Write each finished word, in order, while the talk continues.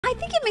I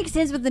think it makes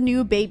sense with the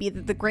new baby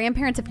that the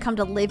grandparents have come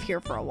to live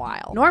here for a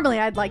while. Normally,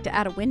 I'd like to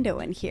add a window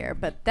in here,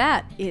 but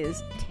that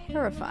is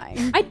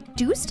terrifying. I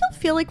do still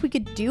feel like we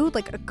could do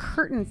like a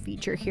curtain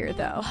feature here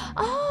though.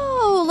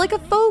 Oh, like a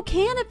faux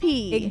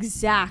canopy.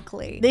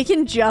 Exactly. They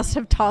can just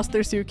have tossed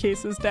their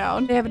suitcases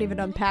down. They haven't even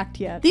unpacked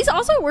yet. These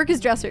also work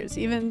as dressers,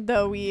 even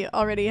though we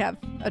already have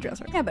a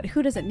dresser. Yeah, but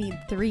who doesn't need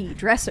 3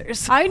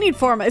 dressers? I need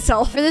 4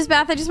 myself. For this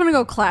bath, I just want to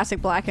go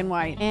classic black and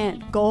white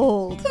and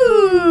gold.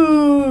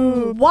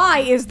 Ooh. Why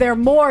is there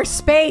more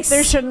space?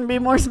 There shouldn't be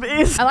more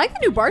space. I like the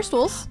new bar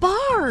stools.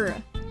 Bar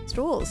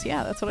stools,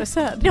 yeah, that's what I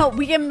said. No,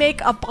 we can make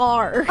a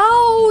bar.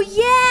 Oh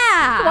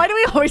yeah! Why do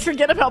we always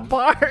forget about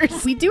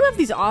bars? We do have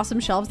these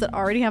awesome shelves that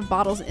already have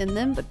bottles in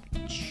them, but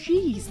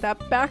jeez, that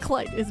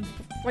backlight is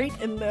right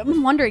in them.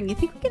 I'm wondering, you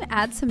think we can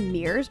add some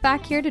mirrors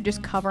back here to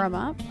just cover them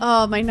up?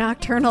 Oh, my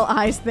nocturnal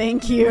eyes,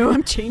 thank you.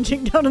 I'm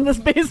changing down in this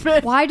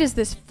basement. Why does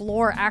this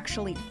floor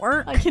actually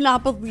work? I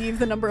cannot believe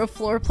the number of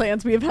floor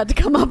plans we have had to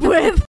come up with.